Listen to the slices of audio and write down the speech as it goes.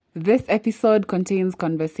This episode contains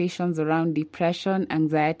conversations around depression,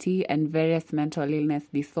 anxiety, and various mental illness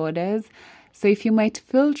disorders. So if you might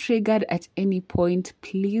feel triggered at any point,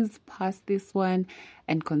 please pause this one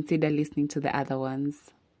and consider listening to the other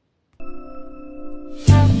ones.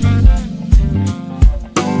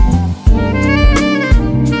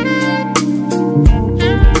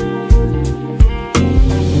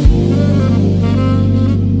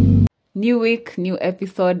 New week, new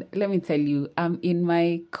episode. Let me tell you, I'm in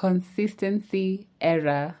my consistency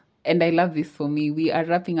era, and I love this for me. We are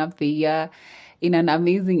wrapping up the year in an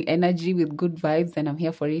amazing energy with good vibes, and I'm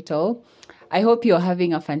here for it all. I hope you're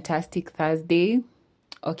having a fantastic Thursday.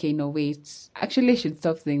 Okay, no, wait. Actually, I should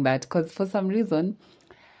stop saying that because for some reason,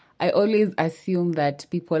 I always assume that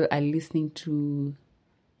people are listening to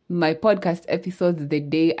my podcast episodes the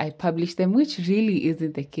day I publish them, which really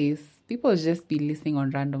isn't the case. People just be listening on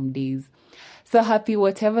random days. So happy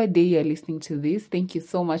whatever day you're listening to this. Thank you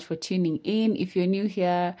so much for tuning in. If you're new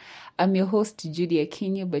here, I'm your host, Judy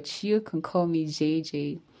Akinyi, but you can call me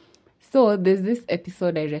JJ. So there's this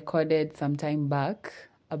episode I recorded some time back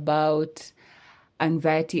about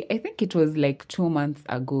anxiety. I think it was like 2 months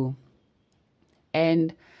ago.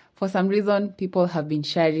 And for some reason, people have been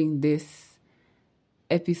sharing this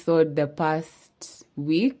episode the past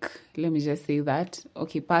week. Let me just say that.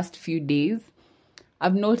 Okay, past few days.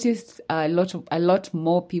 I've noticed a lot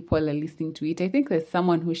more people are listening to it. I think there's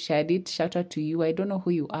someone who shared it. Shout out to you. I don't know who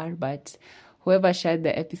you are, but whoever shared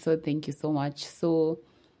the episode, thank you so much. So,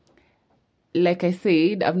 like I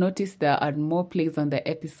said, I've noticed there are more plays on the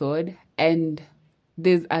episode, and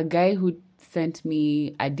there's a guy who sent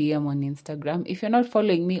me a DM on Instagram. If you're not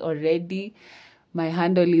following me already, my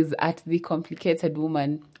handle is at The Complicated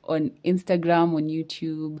Woman on Instagram, on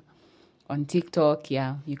YouTube, on TikTok.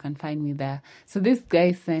 Yeah, you can find me there. So this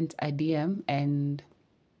guy sent a DM and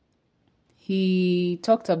he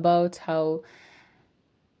talked about how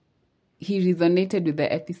he resonated with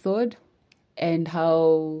the episode and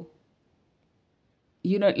how,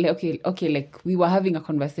 like we were having a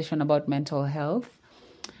conversation about mental health.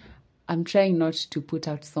 I'm trying not to put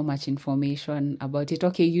out so much information about it.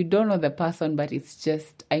 Okay, you don't know the person, but it's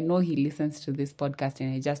just, I know he listens to this podcast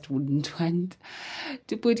and I just wouldn't want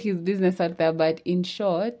to put his business out there. But in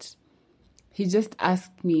short, he just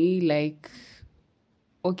asked me like,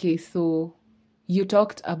 okay, so you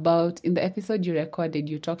talked about, in the episode you recorded,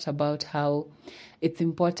 you talked about how it's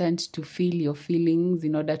important to feel your feelings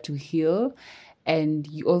in order to heal. And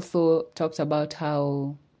you also talked about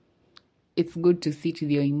how it's good to sit with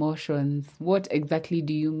your emotions. What exactly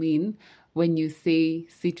do you mean when you say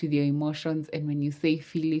sit with your emotions and when you say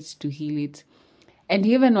feel it to heal it? And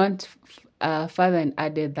he even went further and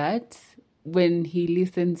added that when he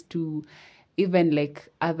listens to even like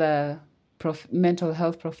other mental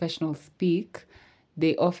health professionals speak,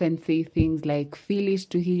 they often say things like feel it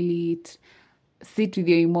to heal it, sit with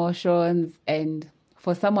your emotions. And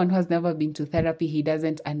for someone who has never been to therapy, he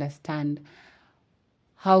doesn't understand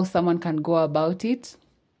how someone can go about it.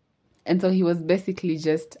 And so he was basically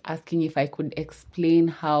just asking if I could explain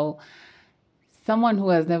how someone who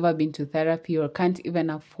has never been to therapy or can't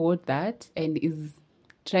even afford that and is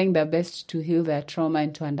trying their best to heal their trauma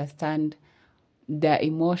and to understand their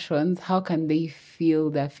emotions, how can they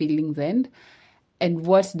feel their feelings and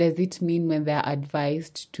what does it mean when they're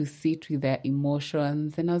advised to sit with their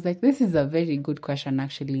emotions? And I was like, this is a very good question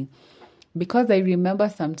actually, because I remember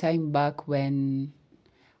some time back when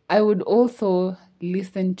I would also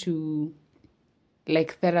listen to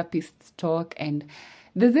like therapists talk, and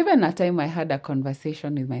there's even a time I had a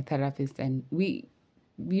conversation with my therapist, and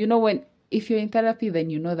if you're in therapy, then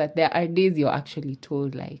you know that there are days you're actually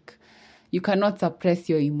told like you cannot suppress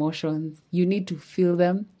your emotions. You need to feel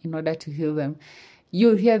them in order to heal them.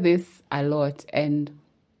 You'll hear this a lot, and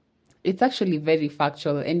it's actually very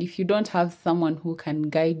factual. And if you don't have someone who can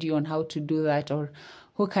guide you on how to do that or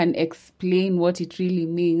who can explain what it really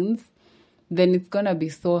means, then it's going to be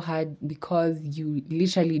so hard because you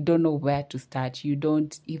literally don't know where to start. You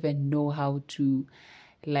don't even know how to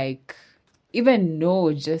even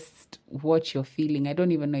know just what you're feeling. I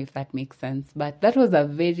don't even know if that makes sense. But that was a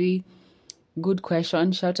very good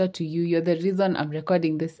question. Shout out to you. You're the reason I'm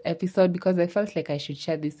recording this episode because I felt like I should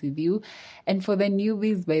share this with you. And for the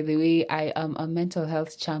newbies, by the way, I am a mental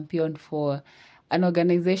health champion for an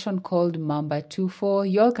organization called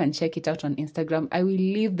Mamba24. Y'all can check it out on Instagram. I will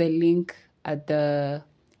leave the link at the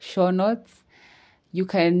show notes. You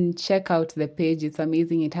can check out the page. It's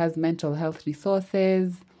amazing. It has mental health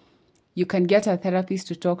resources. You can get a therapist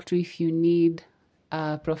to talk to if you need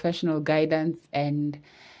professional guidance. And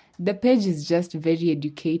the page is just very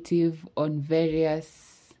educative on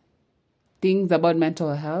various things about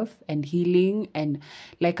mental health and healing and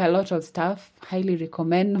like a lot of stuff. Highly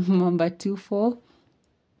recommend Mamba 24.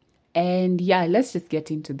 And yeah, let's just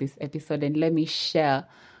get into this episode and let me share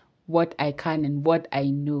what I can and what I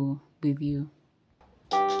know with you.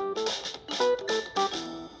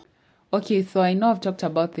 Okay, so I know I've talked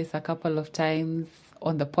about this a couple of times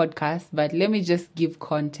on the podcast, but let me just give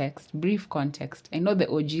context, brief context. I know the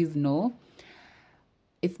OGs know.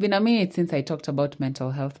 It's been a minute since I talked about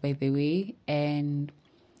mental health, by the way, and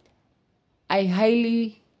I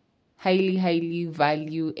highly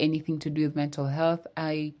value anything to do with mental health.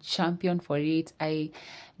 I champion for it. I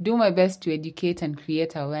do my best to educate and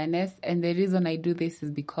create awareness. And the reason I do this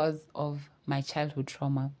is because of my childhood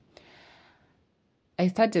trauma. I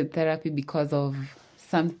started therapy because of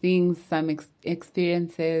some things, some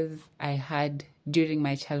experiences I had during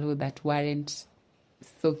my childhood that weren't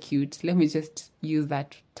so cute. Let me just use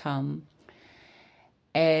that term.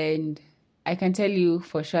 And I can tell you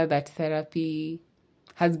for sure that therapy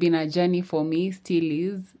has been a journey for me, still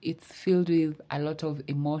is. It's filled with a lot of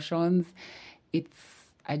emotions. It's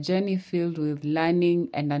a journey filled with learning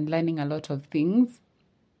and unlearning a lot of things.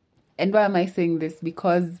 And why am I saying this?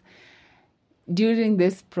 Because during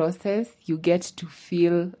this process, you get to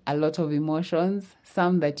feel a lot of emotions,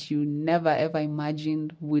 some that you never ever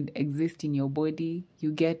imagined would exist in your body.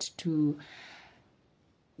 You get to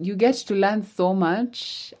learn so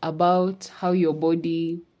much about how your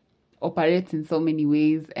body operates in so many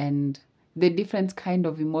ways and the different kind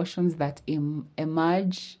of emotions that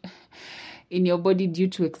emerge in your body due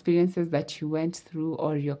to experiences that you went through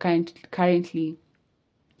or you're currently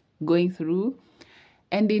going through.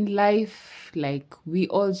 And in life, like, we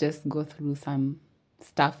all just go through some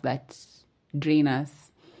stuff that drain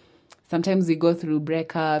us. Sometimes we go through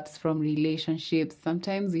breakups from relationships.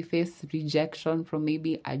 Sometimes we face rejection from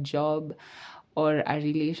maybe a job or a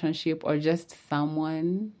relationship or just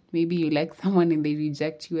someone. Maybe you like someone and they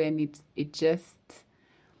reject you and it just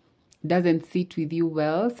doesn't sit with you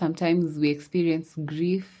well. Sometimes we experience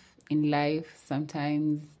grief in life.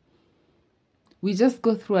 Sometimes we just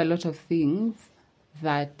go through a lot of things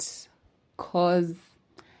that cause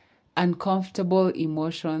uncomfortable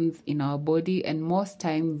emotions in our body, and most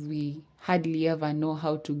times we hardly ever know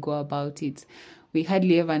how to go about it. We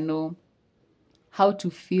hardly ever know how to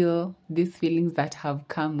feel these feelings that have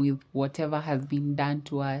come with whatever has been done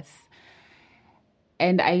to us.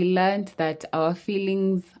 And I learned that our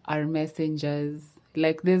feelings are messengers.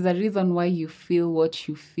 Like, there's a reason why you feel what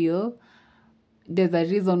you feel. There's a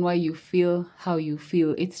reason why you feel how you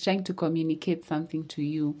feel. It's trying to communicate something to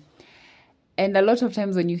you. And a lot of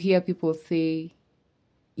times when you hear people say,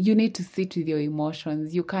 you need to sit with your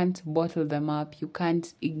emotions, you can't bottle them up, you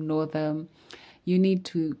can't ignore them, you need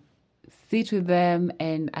to sit with them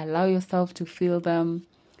and allow yourself to feel them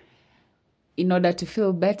in order to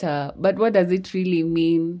feel better. But what does it really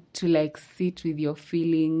mean to like sit with your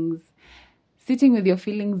feelings? Sitting with your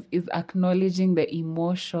feelings is acknowledging the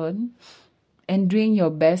emotion and doing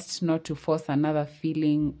your best not to force another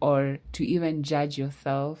feeling or to even judge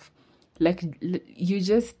yourself. Like,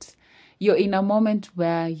 you're in a moment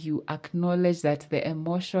where you acknowledge that the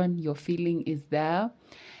emotion you're feeling is there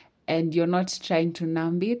and you're not trying to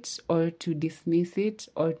numb it or to dismiss it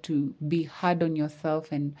or to be hard on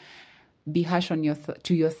yourself and be harsh on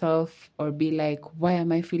to yourself or be like, why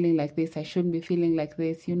am I feeling like this? I shouldn't be feeling like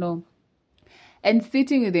this, you know. And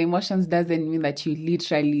sitting with the emotions doesn't mean that you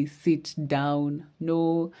literally sit down.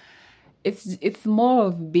 No, it's more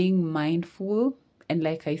of being mindful and,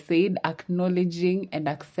 like I said, acknowledging and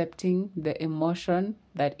accepting the emotion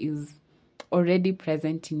that is already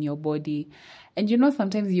present in your body. And you know,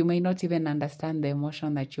 sometimes you may not even understand the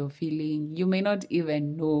emotion that you're feeling. You may not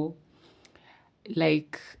even know,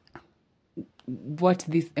 like, what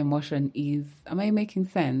this emotion is. Am I making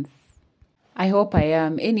sense? I hope I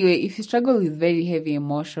am. Anyway, if you struggle with very heavy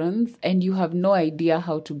emotions and you have no idea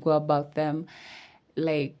how to go about them,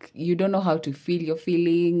 like you don't know how to feel your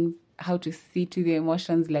feelings, how to sit with your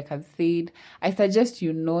emotions, like I've said, I suggest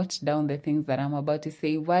you note down the things that I'm about to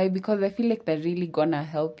say. Why? Because I feel like they're really gonna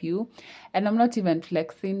help you. And I'm not even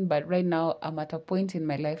flexing, but right now I'm at a point in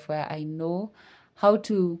my life where I know how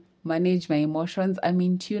to manage my emotions. I'm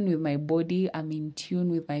in tune with my body. I'm in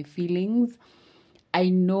tune with my feelings. I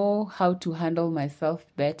know how to handle myself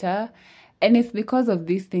better. And it's because of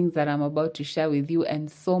these things that I'm about to share with you and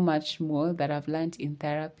so much more that I've learned in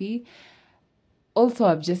therapy. Also,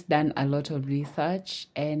 I've just done a lot of research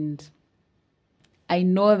and I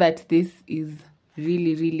know that this is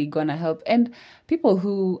really, really gonna help. And people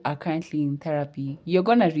who are currently in therapy, you're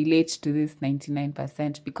gonna relate to this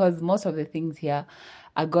 99% because most of the things here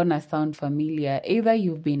are gonna sound familiar. Either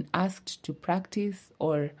you've been asked to practice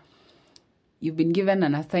or you've been given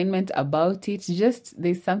an assignment about it. Just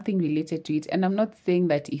there's something related to it. And I'm not saying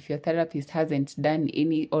that if your therapist hasn't done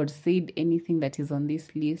any or said anything that is on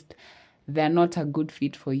this list, they're not a good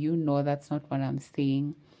fit for you. No, that's not what I'm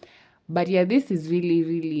saying. But yeah, this is really,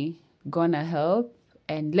 really gonna help.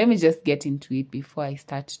 And let me just get into it before I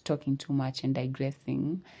start talking too much and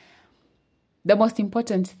digressing. The most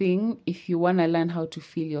important thing, if you want to learn how to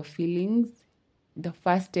feel your feelings, the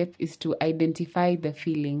first step is to identify the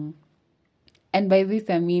feeling. And by this,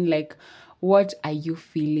 I mean, like, what are you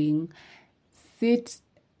feeling? There's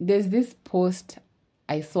this post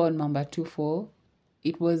I saw on Mamba 24.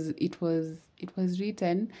 It was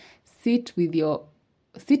written, sit with your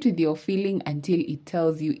feeling until it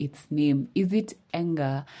tells you its name. Is it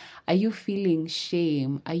anger? Are you feeling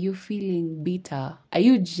shame? Are you feeling bitter? Are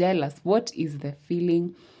you jealous? What is the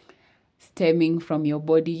feeling stemming from your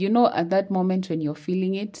body? You know, at that moment when you're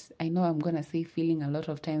feeling it, I know I'm going to say feeling a lot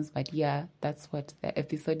of times, but yeah, that's what the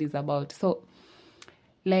episode is about. So,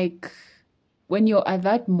 like, when you're at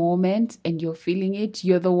that moment and you're feeling it,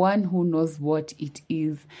 you're the one who knows what it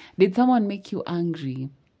is. Did someone make you angry?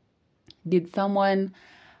 Did someone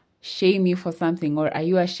shame you for something? Or are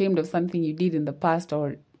you ashamed of something you did in the past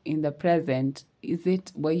or in the present?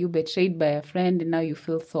 Were you betrayed by a friend and now you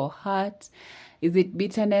feel so hurt? Is it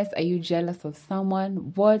bitterness? Are you jealous of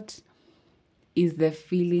someone? What is the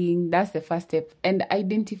feeling? That's the first step. And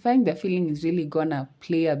identifying the feeling is really gonna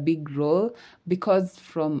play a big role, because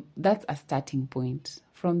that's a starting point.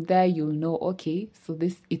 From there, you'll know, okay, so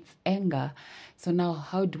it's anger. So now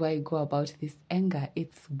how do I go about this anger?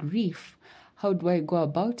 It's grief. How do I go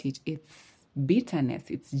about it? It's bitterness.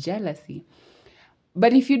 It's jealousy.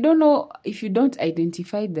 But if you don't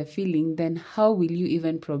identify the feeling, then how will you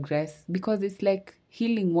even progress? Because it's like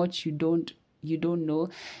healing what you don't know.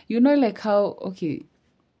 You know, like how, okay,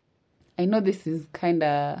 I know this is kind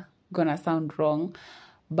of gonna sound wrong,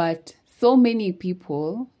 but so many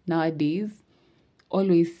people nowadays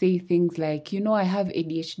always say things like, you know, I have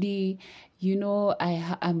ADHD, you know,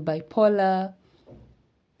 I'm bipolar,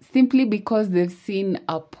 simply because they've seen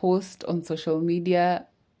a post on social media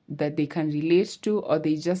that they can relate to, or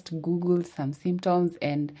they just Google some symptoms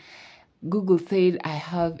and Google said I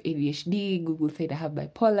have ADHD, Google said I have a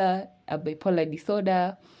bipolar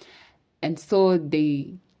disorder. And so let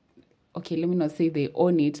me not say they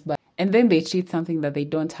own it, and then they treat something that they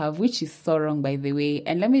don't have, which is so wrong, by the way.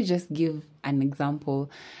 And let me just give an example.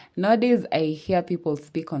 Nowadays, I hear people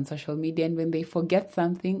speak on social media, and when they forget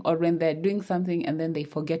something, or when they're doing something and then they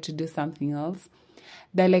forget to do something else,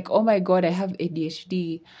 they're like, oh my God, I have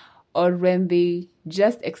ADHD. Or when they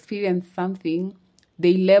just experience something,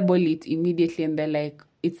 they label it immediately and they're like,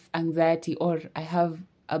 it's anxiety, or I have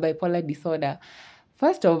a bipolar disorder.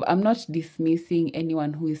 First off, I'm not dismissing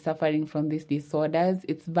anyone who is suffering from these disorders.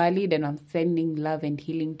 It's valid and I'm sending love and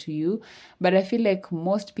healing to you. But I feel like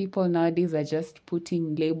most people nowadays are just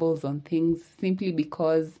putting labels on things simply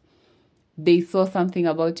because they saw something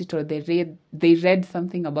about it, or they read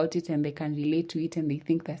something about it and they can relate to it and they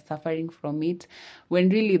think they're suffering from it, when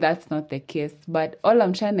really that's not the case. But all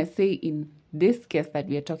I'm trying to say in this case that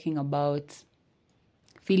we are talking about,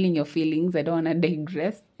 feeling your feelings, I don't want to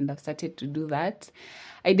digress, and I've started to do that.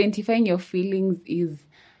 Identifying your feelings is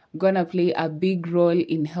gonna play a big role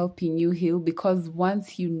in helping you heal, because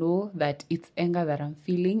once you know that it's anger that I'm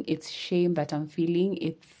feeling, it's shame that I'm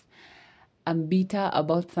feeling, I'm bitter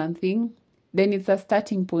about something, then it's a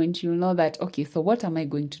starting point. You'll know that, okay, so what am I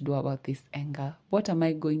going to do about this anger? How am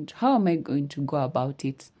I going to go about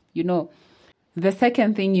it? You know, the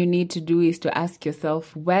second thing you need to do is to ask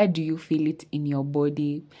yourself, where do you feel it in your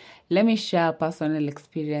body? Let me share a personal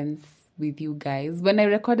experience with you guys. When I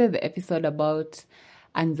recorded the episode about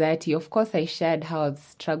anxiety, of course, I shared how I've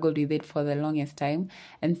struggled with it for the longest time.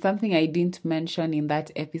 And something I didn't mention in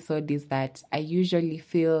that episode is that I usually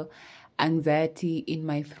feel anxiety in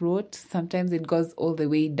my throat. Sometimes it goes all the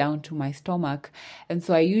way down to my stomach. And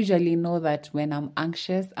so I usually know that when I'm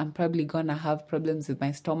anxious, I'm probably gonna have problems with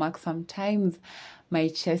my stomach. Sometimes my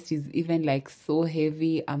chest is even like so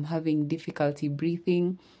heavy. I'm having difficulty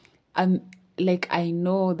breathing. I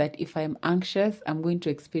know that if I'm anxious, I'm going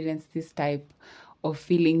to experience this type of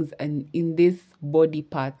feelings and in these body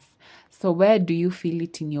parts. So where do you feel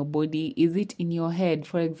it in your body? Is it in your head?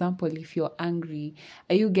 For example, if you're angry,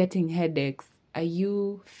 are you getting headaches? Are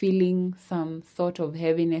you feeling some sort of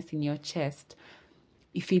heaviness in your chest?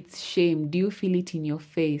 If it's shame, do you feel it in your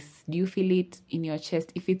face? Do you feel it in your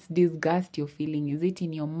chest? If it's disgust you're feeling, is it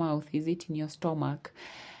in your mouth? Is it in your stomach?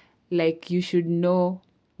 Like, you should know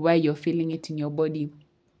where you're feeling it in your body.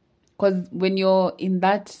 Because when you're in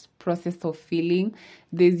that process of feeling,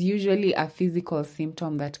 there's usually a physical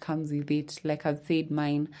symptom that comes with it. Like I've said,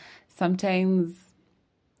 mine. Sometimes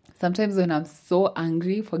when I'm so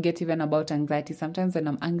angry, forget even about anxiety. Sometimes when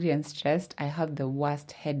I'm angry and stressed, I have the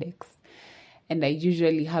worst headaches. And I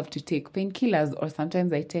usually have to take painkillers, or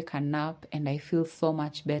sometimes I take a nap and I feel so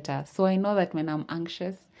much better. So I know that when I'm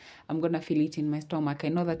anxious, I'm going to feel it in my stomach. I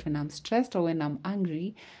know that when I'm stressed or when I'm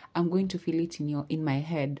angry, I'm going to feel it in my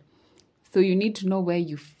head. So you need to know where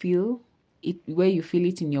you feel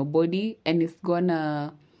it in your body, and it's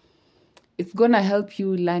gonna help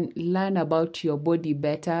you learn about your body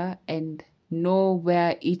better and know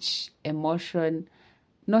where each emotion,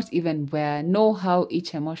 know how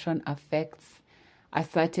each emotion affects a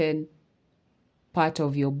certain part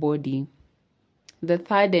of your body. The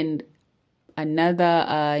third and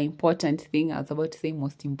another important thing, I was about to say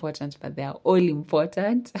most important, but they are all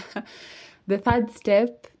important. The third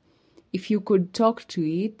step, if you could talk to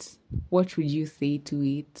it, what would you say to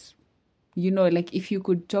it? Like if you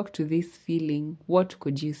could talk to this feeling, what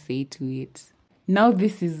could you say to it? Now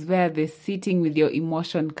this is where the sitting with your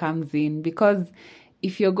emotion comes in, because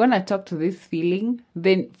if you're going to talk to this feeling,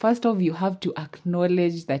 then first off, you have to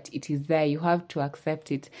acknowledge that it is there. You have to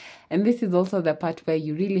accept it. And this is also the part where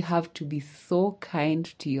you really have to be so kind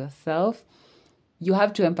to yourself. You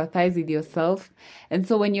have to empathize with yourself. And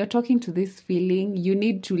so when you're talking to this feeling, you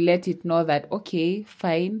need to let it know that, okay,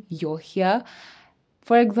 fine, you're here.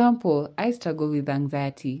 For example, I struggle with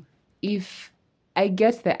anxiety. If I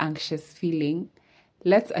get the anxious feeling,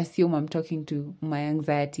 let's assume I'm talking to my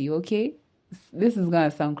anxiety, okay? This is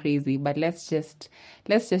going to sound crazy, but let's just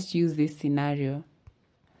use this scenario.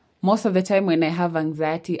 Most of the time when I have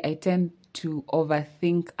anxiety, I tend to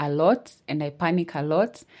overthink a lot and I panic a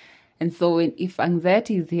lot. And so if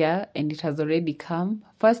anxiety is here and it has already come,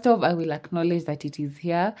 first off, I will acknowledge that it is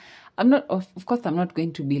here. Of course, I'm not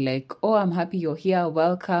going to be like, oh, I'm happy you're here,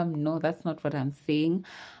 welcome. No, that's not what I'm saying.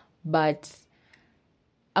 But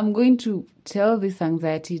I'm going to tell this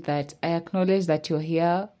anxiety that I acknowledge that you're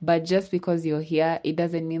here, but just because you're here, it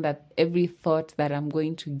doesn't mean that every thought that I'm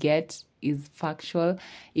going to get is factual.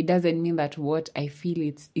 It doesn't mean that what I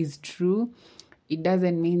feel is true. It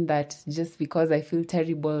doesn't mean that just because I feel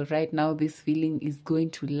terrible right now, this feeling is going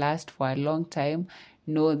to last for a long time.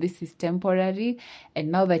 No, this is temporary.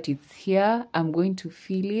 And now that it's here, I'm going to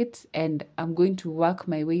feel it and I'm going to work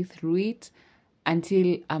my way through it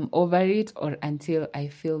until I'm over it or until I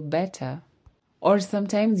feel better. Or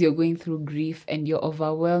sometimes you're going through grief and you're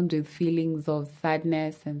overwhelmed with feelings of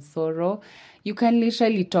sadness and sorrow. You can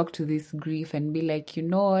literally talk to this grief and be like, you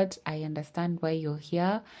know what? I understand why you're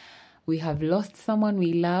here. We have lost someone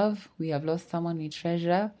we love. We have lost someone we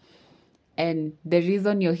treasure. And the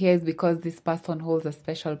reason you're here is because this person holds a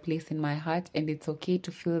special place in my heart, and it's okay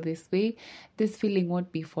to feel this way. This feeling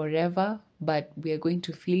won't be forever, but we are going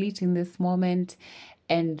to feel it in this moment.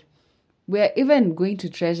 And we're even going to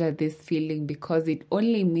treasure this feeling because it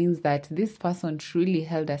only means that this person truly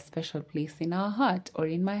held a special place in our heart or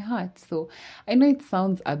in my heart. So I know it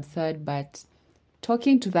sounds absurd, but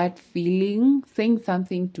talking to that feeling, saying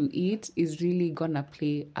something to it is really gonna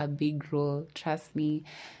play a big role. Trust me.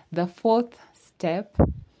 The fourth step,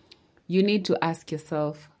 you need to ask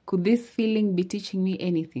yourself, could this feeling be teaching me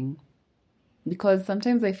anything? Because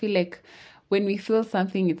sometimes I feel like when we feel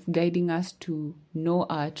something, it's guiding us to know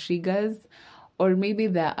our triggers, or maybe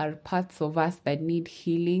there are parts of us that need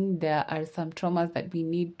healing. There are some traumas that we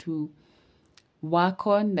need to work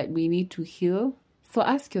on, that we need to heal. So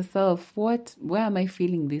ask yourself, where am I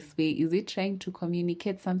feeling this way? Is it trying to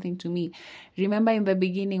communicate something to me? Remember in the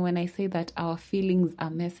beginning when I say that our feelings are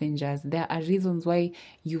messengers, there are reasons why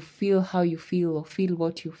you feel how you feel or feel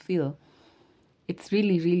what you feel. It's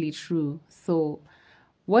really, really true. So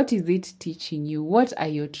what is it teaching you? What are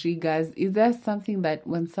your triggers? Is there something that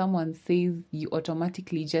when someone says you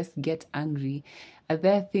automatically just get angry? Are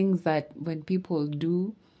there things that when people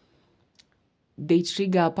do, they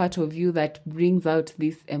trigger a part of you that brings out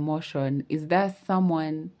this emotion? Is there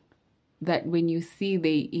someone that when you see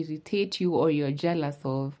they irritate you or you're jealous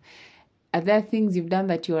of? Are there things you've done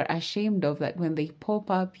that you're ashamed of that when they pop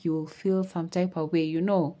up, you'll feel some type of way,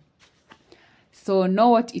 So know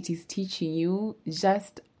what it is teaching you.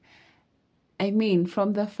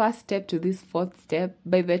 From the first step to this fourth step,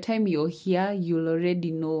 by the time you're here, you'll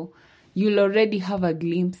already have a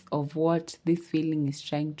glimpse of what this feeling is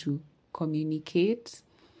trying to communicate.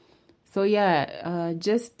 So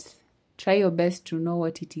just try your best to know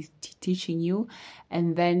what it is teaching you.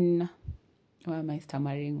 And then, why am I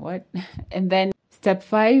stammering? What? And then step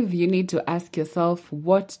 5, you need to ask yourself,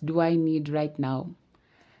 what do I need right now?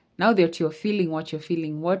 Now that you're feeling what you're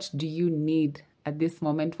feeling, what do you need at this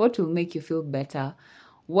moment? What will make you feel better?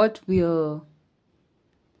 What will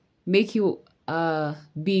make you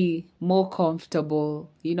be more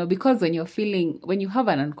comfortable? Because when you have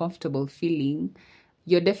an uncomfortable feeling,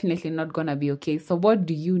 you're definitely not gonna be okay. So what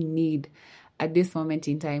do you need at this moment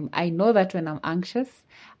in time? I know that when I'm anxious,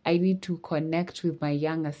 I need to connect with my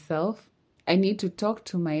younger self. I need to talk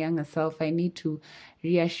to my younger self. I need to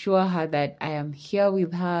reassure her that I am here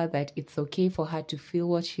with her, that it's okay for her to feel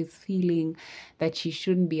what she's feeling, that she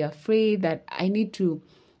shouldn't be afraid, that I need to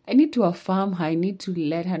affirm her. I need to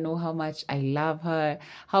let her know how much I love her,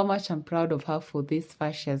 how much I'm proud of her for this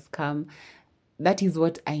far she has come. That is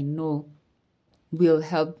what I know will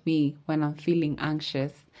help me when I'm feeling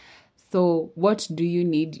anxious. So what do you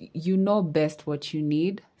need? You know best what you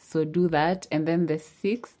need. So do that. And then the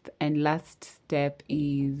sixth and last step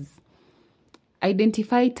is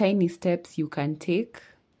identify tiny steps you can take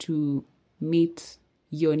to meet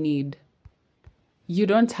your need. You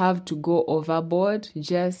don't have to go overboard.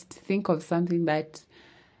 Just think of something that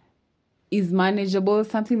is manageable,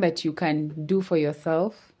 something that you can do for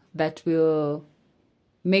yourself that will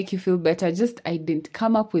make you feel better. Just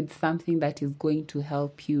come up with something that is going to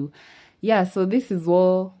help you. Yeah, so this is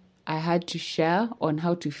all I had to share on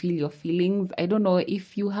how to feel your feelings. I don't know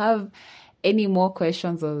if you have any more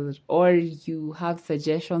questions or you have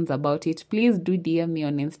suggestions about it. Please do DM me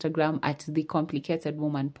on Instagram at The Complicated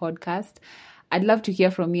Woman Podcast. I'd love to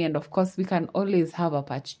hear from you. And of course, we can always have a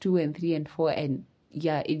part 2 and 3 and 4. And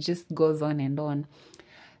yeah, it just goes on and on.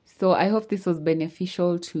 So I hope this was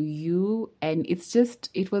beneficial to you, and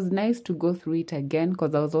it was nice to go through it again,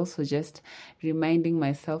 because I was also just reminding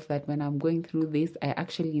myself that when I'm going through this, I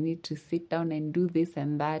actually need to sit down and do this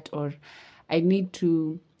and that, or I need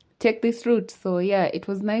to take this route. So yeah, it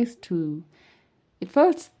was nice it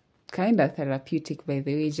felt kind of therapeutic, by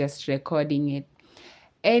the way, just recording it.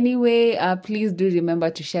 Anyway, please do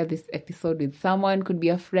remember to share this episode with someone. Could be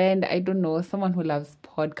a friend, I don't know, someone who loves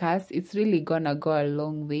podcasts. It's really gonna go a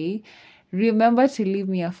long way. Remember to leave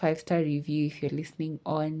me a 5-star review if you're listening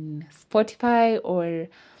on Spotify or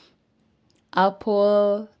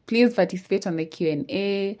Apple. Please participate on the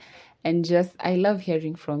Q&A. And just, I love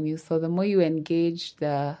hearing from you. So the more you engage,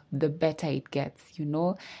 the better it gets,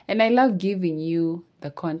 And I love giving you the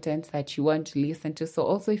content that you want to listen to. So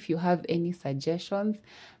also, if you have any suggestions,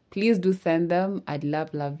 please do send them. I'd love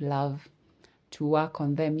to work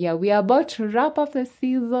on them. Yeah, we are about to wrap up the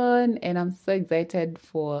season, and I'm so excited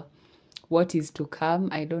for what is to come.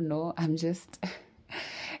 I don't know. I'm just...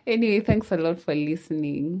 Anyway, thanks a lot for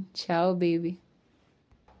listening. Ciao, baby.